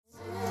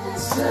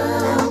You're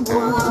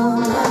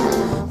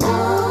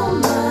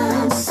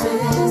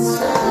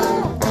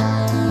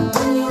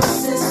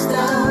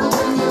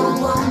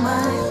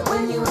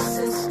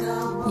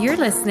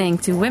listening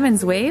to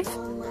Women's Wave,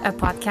 a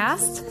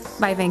podcast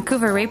by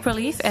Vancouver Rape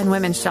Relief and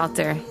Women's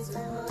Shelter.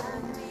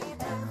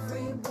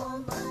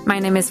 My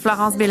name is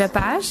Florence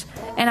Bélepage,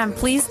 and I'm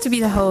pleased to be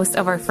the host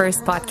of our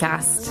first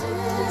podcast.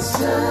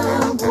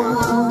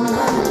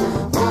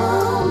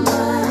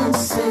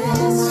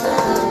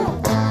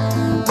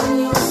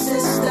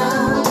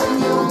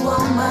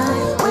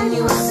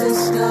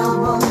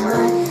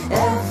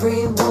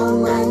 Every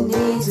woman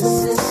needs a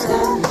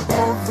sister.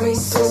 Every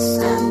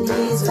sister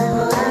needs a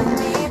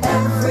husband.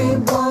 Every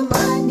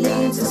woman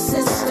needs a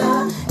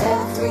sister.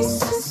 Every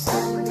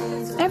sister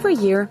needs a... Every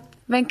year,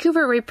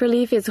 Vancouver Rape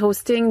Relief is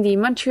hosting the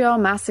Montreal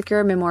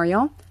Massacre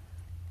Memorial.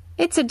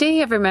 It's a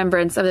day of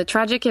remembrance of the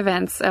tragic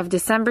events of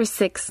December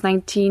 6,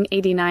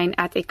 1989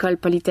 at École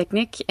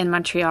Polytechnique in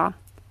Montreal.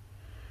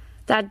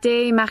 That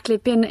day, Marc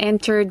Lépine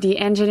entered the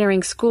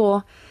engineering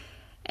school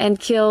and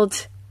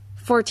killed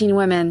 14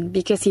 women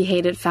because he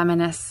hated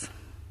feminists.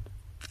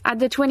 At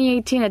the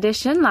 2018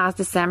 edition last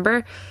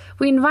December,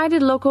 we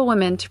invited local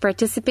women to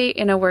participate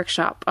in a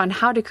workshop on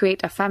how to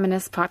create a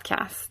feminist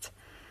podcast.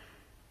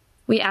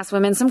 We asked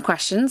women some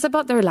questions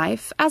about their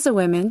life as a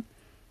woman,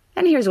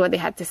 and here's what they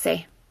had to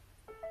say.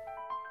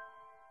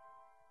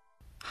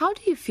 How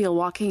do you feel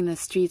walking in the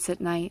streets at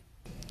night?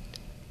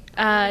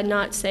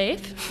 Not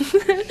safe.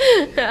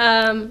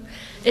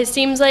 It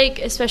seems like,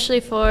 especially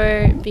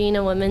for being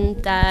a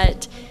woman,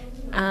 that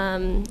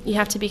you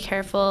have to be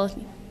careful.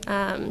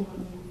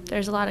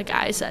 There's a lot of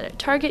guys that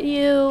target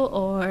you,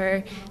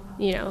 or,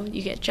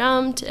 you get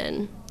jumped,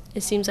 and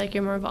it seems like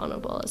you're more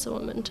vulnerable as a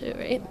woman too,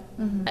 right?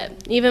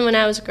 Mm-hmm. Even when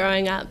I was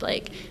growing up,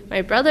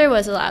 my brother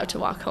was allowed to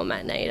walk home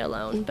at night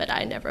alone, but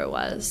I never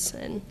was,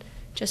 and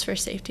just for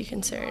safety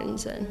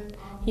concerns. And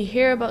you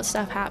hear about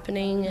stuff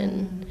happening,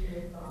 and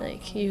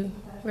you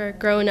were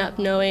growing up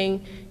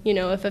knowing,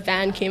 if a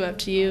van came up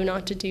to you,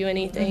 not to do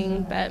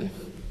anything. But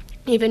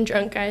even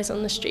drunk guys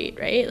on the street,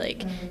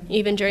 right?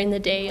 Even during the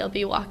day, you'll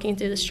be walking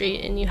through the street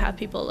and you have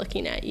people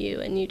looking at you,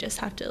 and you just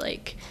have to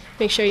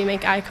make sure you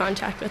make eye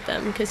contact with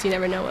them, because you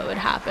never know what would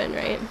happen,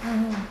 right?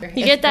 Mm-hmm.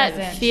 You get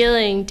that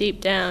feeling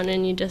deep down,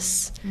 and you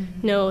just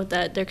know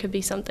that there could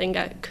be something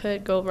that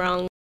could go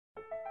wrong.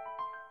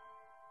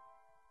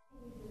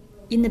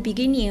 In the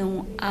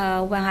beginning,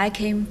 when I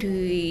came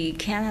to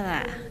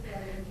Canada,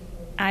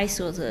 I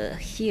thought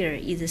here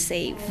is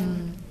safe.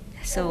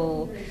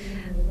 So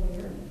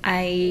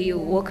I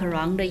walk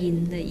around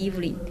in the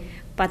evening,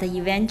 but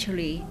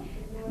eventually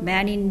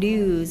many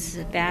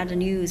bad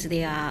news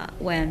there,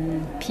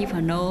 when people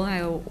know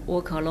I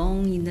walk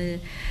alone in the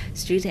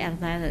street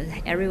at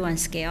night,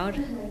 everyone's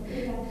scared.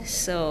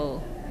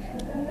 So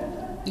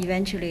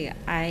eventually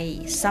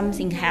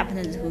something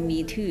happened to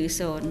me too,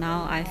 so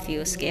now I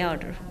feel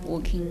scared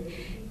walking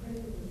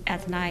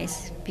at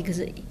night,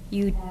 because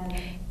you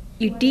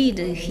did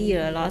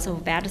hear lots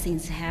of bad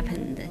things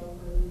happened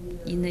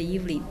in the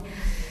evening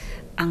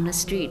on the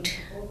street.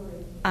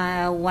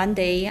 One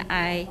day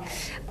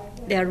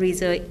there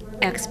is an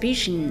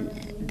exhibition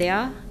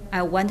there.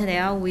 I went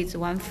there with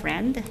one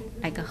friend,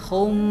 like a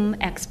home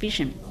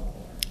exhibition.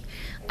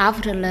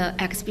 After the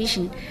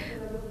exhibition,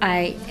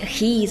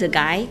 he is a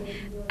guy.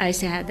 I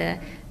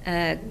said,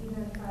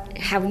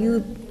 have you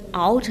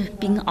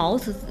been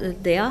out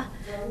there?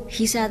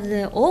 He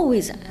said,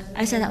 always.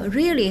 I said,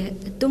 really?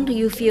 Don't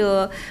you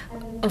feel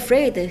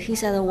afraid? He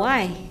said,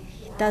 why?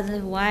 That's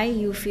why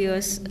you feel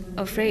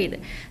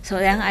afraid. So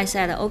then I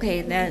said,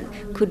 okay, then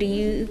could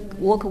you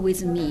walk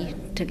with me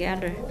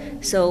together?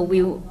 So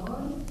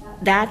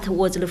that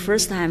was the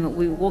first time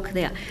we walked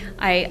there.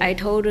 I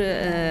told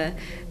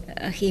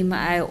him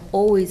I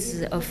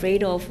always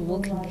afraid of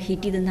walking. He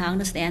didn't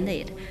understand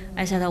it.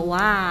 I said,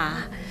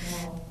 wow,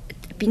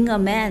 being a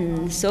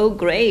man, so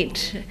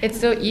great. It's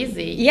so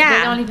easy. Yeah.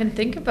 They don't even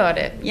think about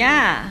it.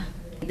 Yeah.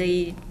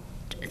 They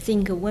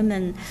think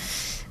women,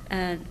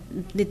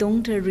 they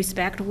don't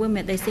respect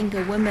women. They think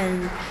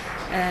women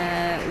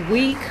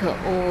weak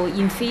or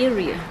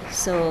inferior,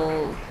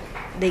 so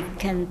they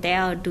can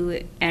dare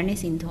do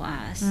anything to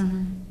us.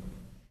 Mm-hmm.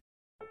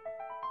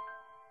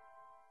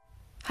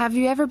 Have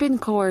you ever been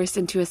coerced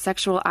into a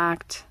sexual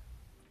act?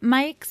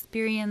 My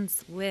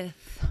experience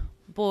with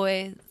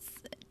boys,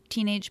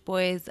 teenage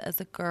boys as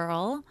a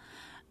girl,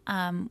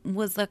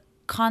 was a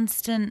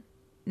constant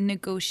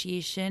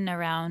negotiation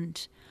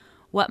around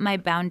what my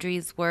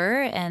boundaries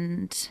were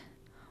and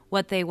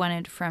what they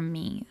wanted from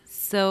me.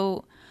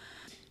 So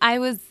I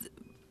was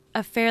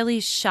a fairly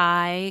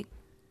shy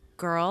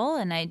girl,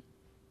 and I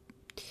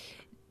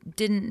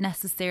didn't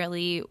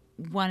necessarily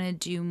want to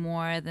do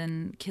more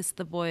than kiss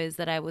the boys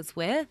that I was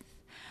with.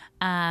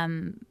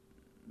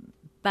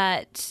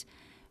 But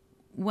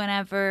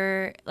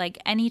whenever,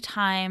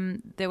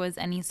 anytime there was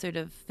any sort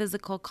of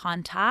physical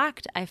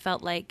contact, I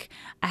felt like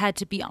I had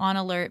to be on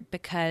alert,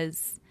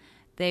 because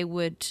they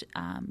would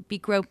be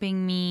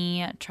groping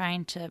me,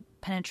 trying to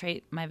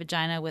penetrate my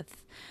vagina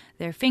with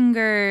their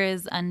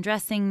fingers,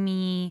 undressing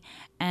me,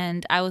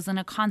 and I was in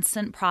a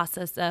constant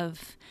process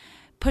of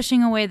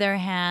pushing away their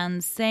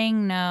hands,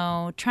 saying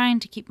no, trying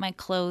to keep my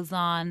clothes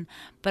on,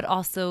 but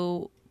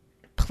also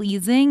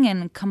pleasing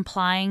and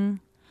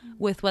complying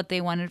with what they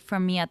wanted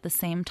from me at the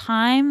same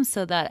time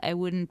so that I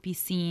wouldn't be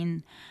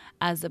seen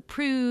as a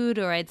prude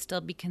or I'd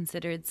still be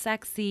considered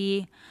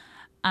sexy.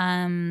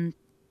 And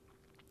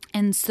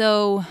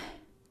so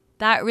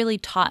that really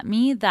taught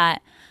me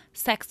that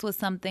sex was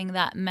something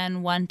that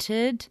men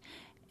wanted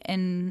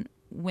and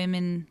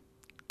women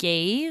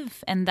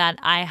gave, and that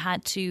I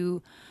had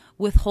to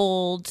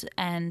withhold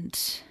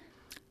and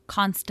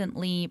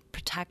constantly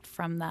protect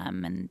from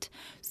them. And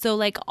so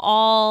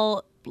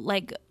all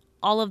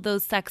of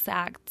those sex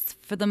acts,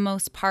 for the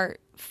most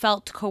part,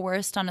 felt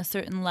coerced on a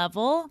certain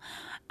level,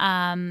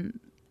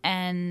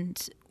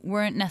 and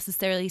weren't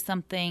necessarily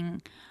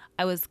something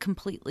I was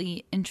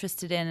completely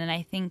interested in. And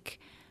I think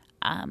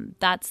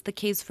that's the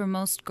case for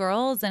most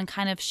girls, and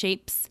kind of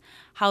shapes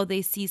how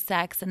they see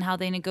sex and how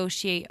they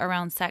negotiate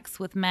around sex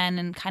with men,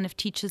 and kind of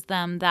teaches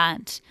them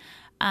that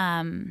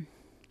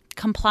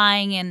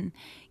complying and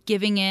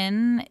giving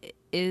in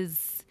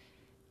is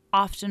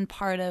often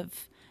part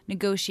of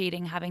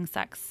negotiating having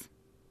sex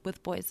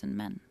with boys and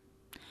men.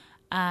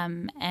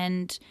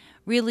 And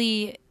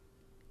really,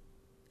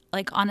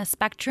 on a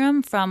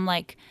spectrum from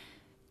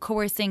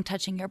coercing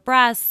touching your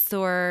breasts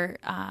or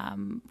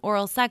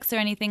oral sex or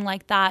anything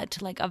like that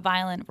to a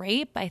violent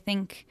rape, I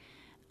think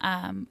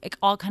it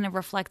all kind of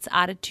reflects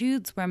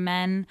attitudes where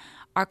men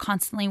are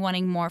constantly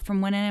wanting more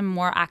from women and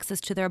more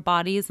access to their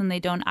bodies, and they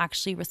don't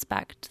actually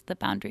respect the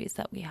boundaries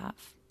that we have.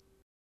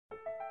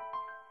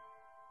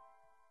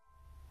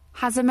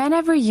 Has a man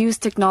ever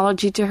used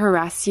technology to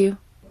harass you?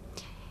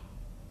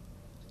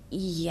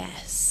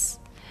 Yes.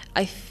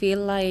 I feel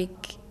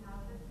like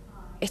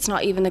it's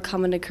not even a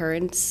common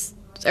occurrence,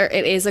 or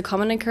it is a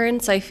common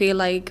occurrence. I feel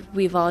like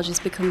we've all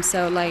just become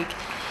so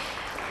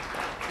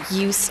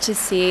used to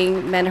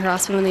seeing men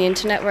harass women on the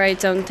internet, where I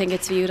don't think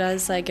it's viewed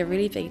as a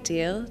really big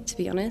deal, to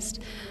be honest.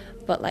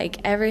 But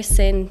ever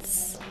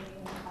since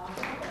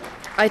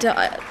I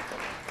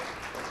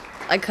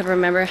could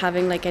remember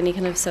having any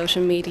kind of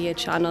social media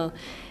channel,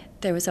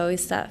 there was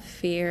always that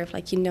fear of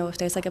if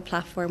there's a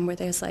platform where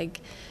there's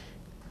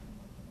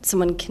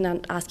someone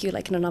can ask you an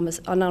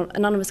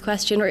anonymous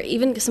question, or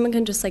even someone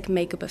can just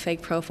make up a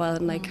fake profile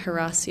and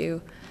harass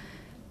you.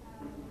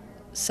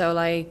 So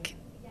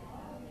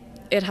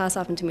it has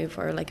happened to me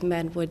before.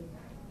 Men would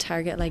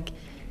target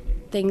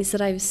things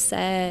that I've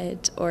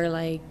said, or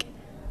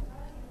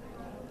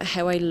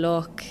how I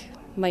look,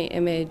 my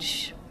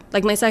image.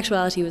 My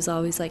sexuality was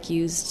always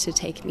used to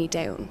take me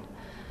down,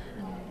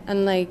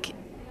 and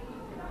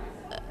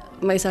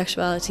my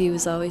sexuality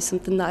was always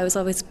something that I was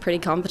always pretty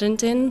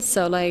confident in.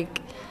 So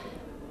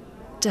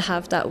to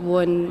have that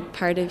one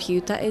part of you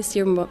that is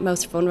your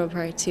most vulnerable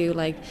part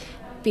too,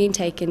 being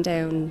taken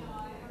down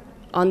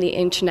on the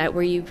internet,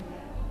 where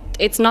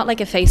it's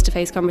not a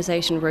face-to-face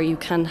conversation where you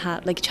can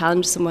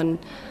challenge someone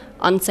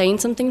on saying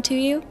something to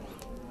you.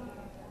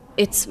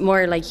 It's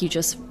more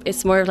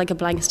it's more of a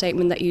blank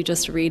statement that you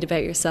just read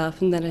about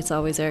yourself, and then it's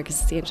always there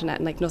because it's the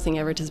internet, and nothing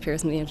ever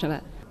disappears from the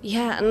internet.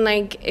 Yeah,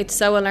 and it's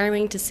so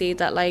alarming to see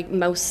that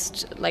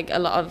most a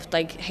lot of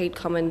hate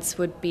comments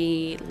would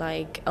be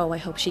oh, I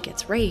hope she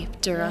gets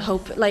raped, or I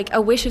hope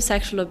a wish of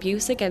sexual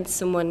abuse against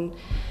someone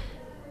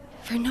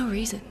for no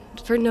reason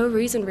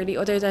really,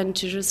 other than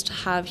to just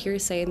have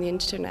hearsay on the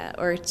internet,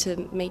 or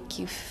to make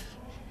you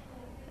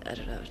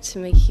to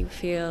make you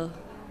feel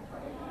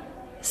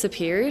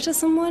superior to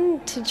someone,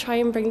 to try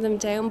and bring them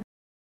down.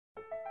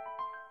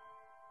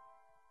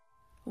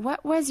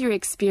 What was your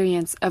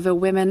experience of a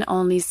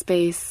women-only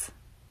space?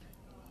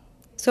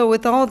 So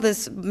with all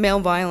this male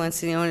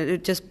violence,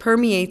 it just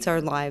permeates our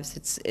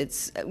lives.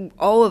 It's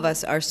all of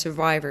us are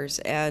survivors,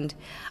 and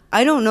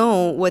I don't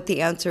know what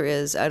the answer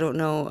is. I don't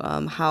know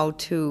how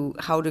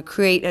to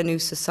create a new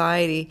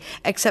society,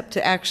 except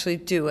to actually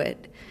do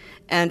it,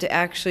 and to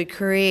actually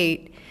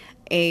create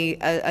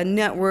a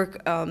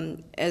network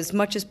as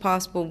much as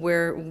possible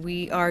where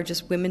we are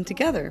just women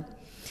together.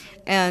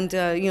 And,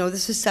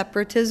 this is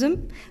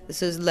separatism,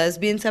 this is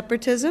lesbian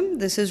separatism,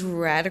 this is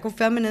radical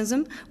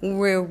feminism,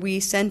 where we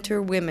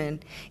center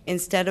women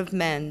instead of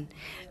men.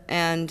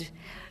 And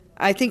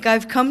I think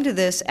I've come to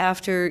this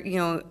after,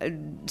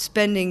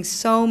 spending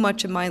so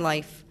much of my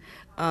life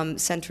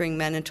centering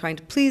men and trying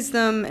to please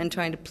them and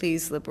trying to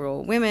please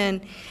liberal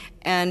women.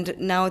 And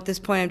now at this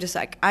point, I'm just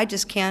I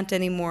just can't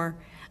anymore.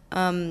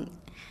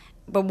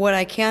 But what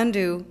I can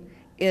do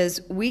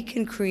is we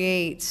can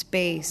create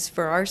space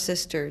for our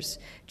sisters,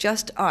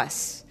 just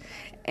us,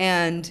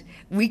 and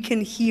we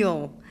can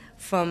heal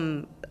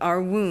from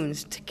our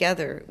wounds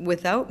together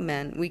without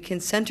men. We can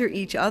center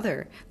each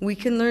other. We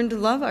can learn to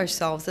love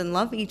ourselves and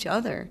love each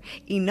other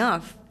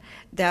enough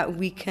that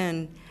we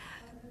can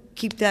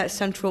keep that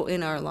central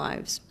in our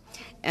lives.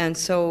 And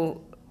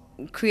so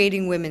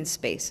creating women's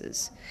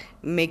spaces,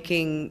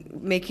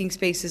 making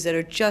spaces that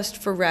are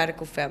just for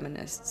radical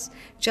feminists,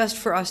 just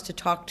for us to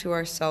talk to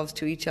ourselves,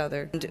 to each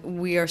other. And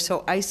we are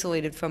so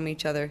isolated from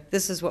each other.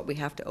 This is what we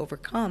have to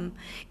overcome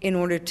in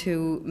order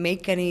to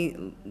make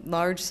any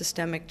large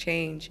systemic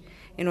change.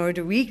 In order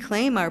to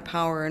reclaim our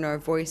power and our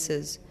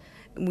voices,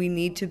 we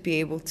need to be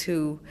able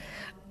to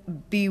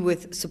be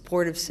with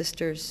supportive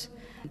sisters,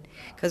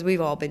 because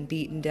we've all been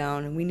beaten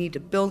down, and we need to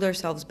build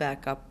ourselves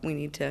back up. We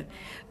need to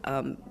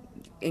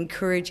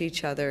encourage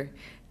each other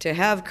to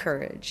have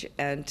courage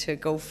and to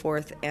go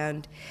forth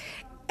and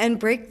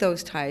break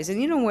those ties.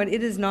 And you know what?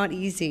 It is not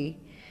easy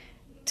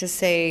to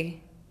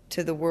say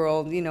to the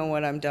world, you know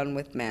what, I'm done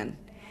with men.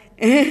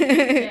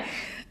 Yeah.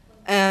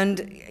 And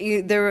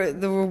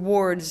the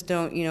rewards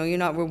don't, you're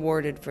not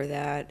rewarded for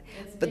that.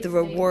 But the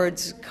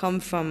rewards come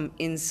from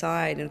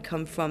inside and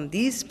come from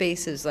these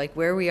spaces like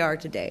where we are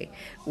today,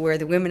 where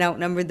the women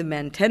outnumber the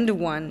men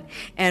 10-1.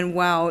 And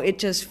wow, it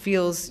just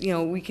feels,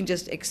 we can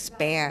just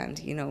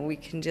expand, we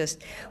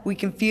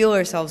can feel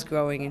ourselves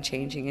growing and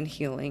changing and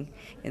healing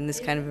in this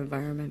kind of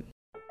environment.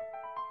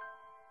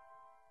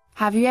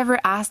 Have you ever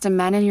asked a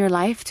man in your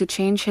life to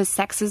change his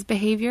sexist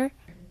behavior?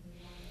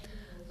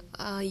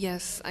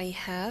 Yes, I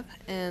have,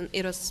 and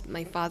it was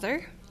my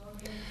father,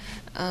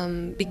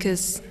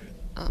 because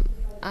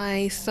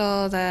I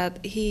saw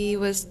that he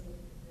was.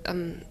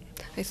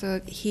 I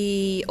thought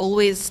he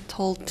always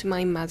told to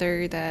my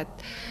mother that,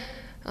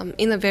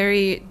 in a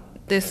very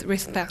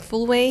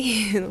disrespectful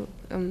way,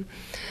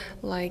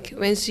 like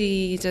when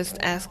she just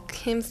asked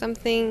him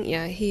something,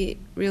 he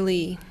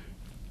really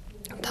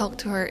talked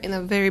to her in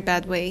a very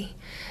bad way.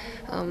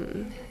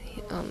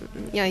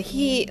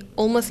 He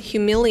almost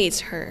humiliates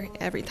her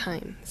every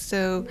time.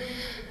 So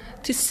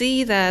to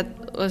see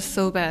that was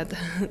so bad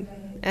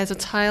as a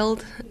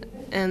child,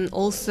 and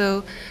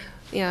also,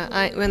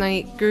 when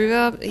I grew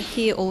up,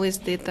 he always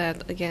did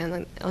that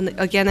again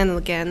and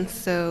again.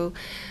 So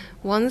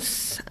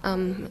once,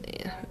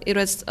 it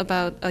was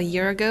about a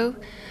year ago,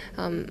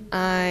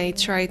 I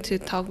tried to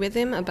talk with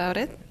him about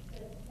it,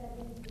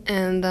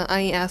 and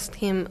I asked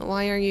him,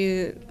 "Why are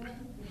you?"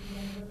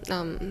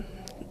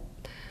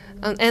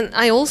 And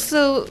I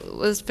also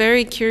was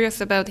very curious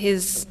about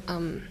his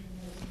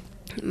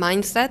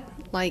mindset,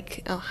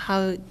 like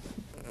how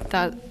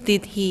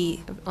did he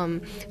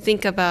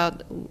think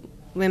about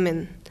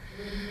women.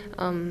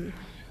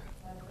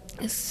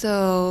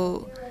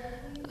 So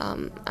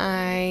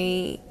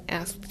I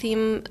asked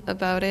him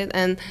about it,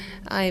 and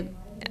I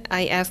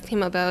asked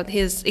him about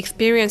his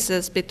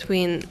experiences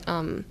between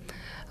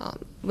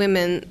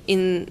women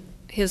in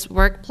his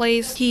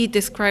workplace. He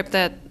described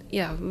that,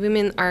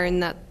 women are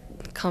not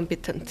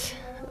competent,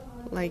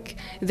 like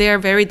they are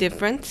very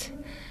different,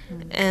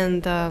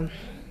 and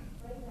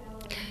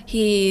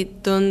he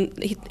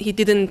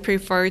didn't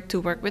prefer to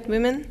work with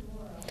women,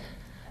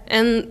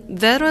 and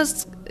that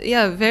was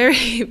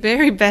very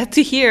very bad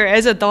to hear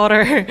as a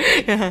daughter.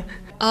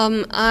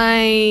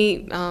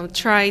 I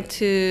tried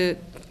to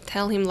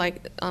tell him,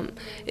 like,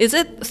 is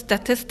it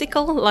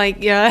statistical,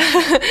 like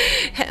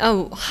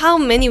how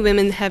many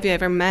women have you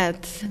ever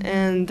met,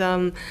 and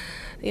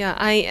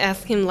I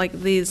asked him like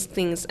these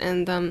things,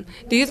 and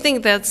do you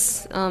think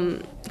that's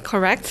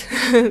correct?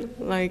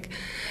 Like,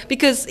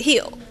 because he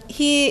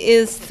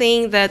is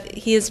saying that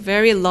he is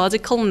very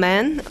logical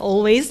man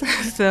always,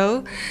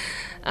 so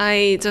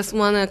I just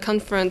want to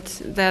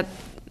confront that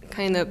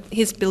kind of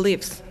his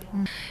beliefs.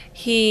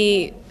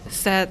 He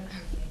said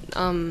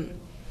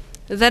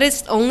that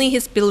is only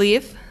his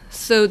belief,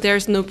 so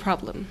there's no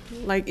problem.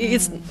 Like,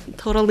 it's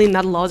totally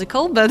not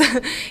logical, but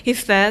he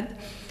said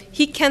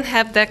he can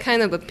have that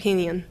kind of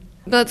opinion.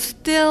 But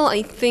still,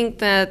 I think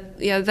that,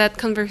 that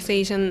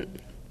conversation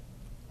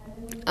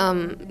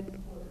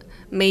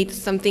made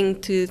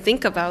something to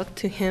think about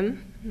to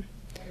him.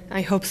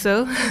 I hope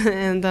so.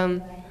 And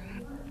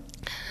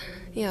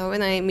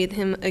when I meet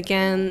him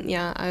again,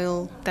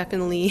 I'll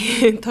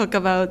definitely talk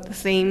about the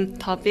same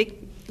topic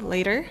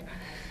later.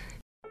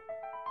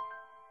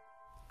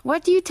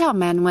 What do you tell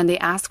men when they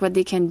ask what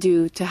they can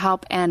do to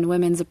help end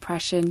women's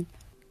oppression?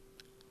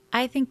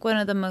 I think one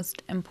of the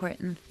most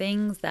important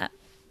things that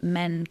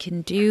men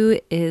can do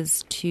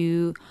is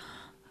to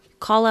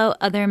call out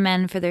other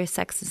men for their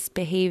sexist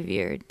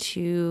behavior,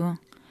 to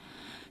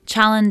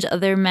challenge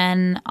other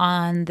men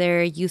on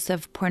their use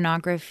of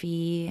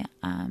pornography,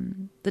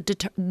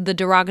 the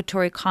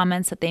derogatory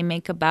comments that they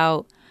make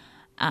about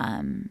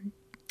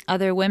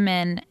other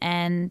women,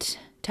 and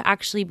to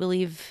actually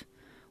believe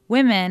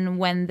women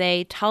when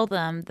they tell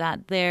them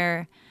that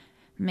their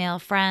male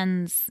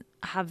friends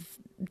have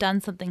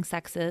done something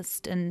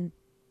sexist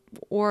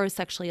or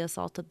sexually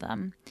assaulted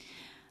them.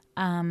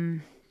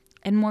 And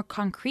more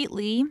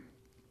concretely,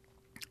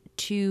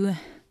 to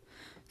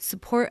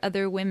support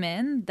other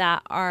women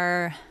that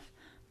are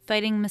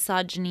fighting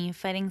misogyny,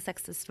 fighting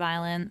sexist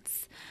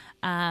violence,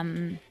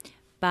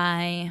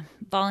 by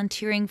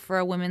volunteering for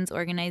a women's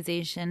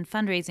organization,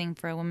 fundraising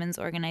for a women's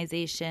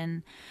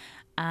organization,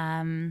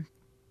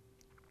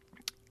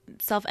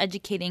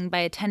 self-educating by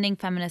attending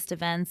feminist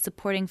events,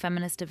 supporting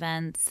feminist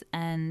events,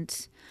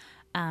 and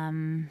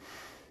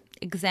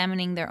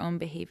examining their own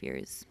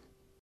behaviors.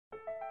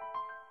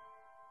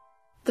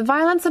 The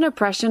violence and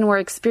oppression we're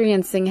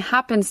experiencing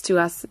happens to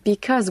us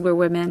because we're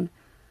women.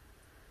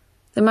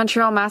 The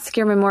Montreal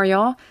Massacre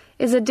Memorial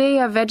is a day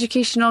of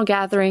educational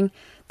gathering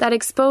that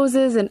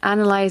exposes and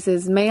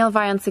analyzes male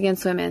violence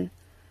against women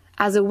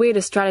as a way to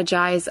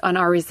strategize on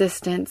our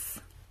resistance.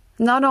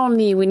 Not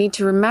only we need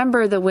to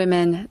remember the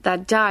women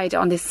that died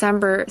on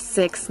December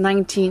 6,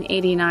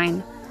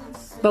 1989,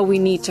 but we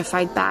need to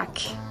fight back.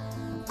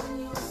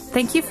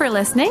 Thank you for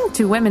listening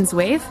to Women's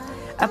Wave,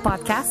 a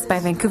podcast by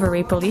Vancouver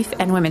Maple Leaf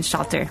and Women's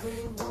Shelter.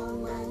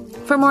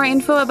 For more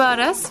info about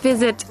us,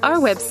 visit our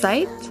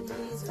website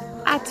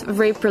at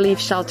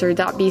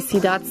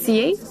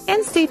raperieliefshelter.bc.ca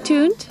and stay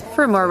tuned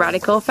for more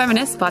radical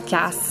feminist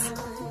podcasts.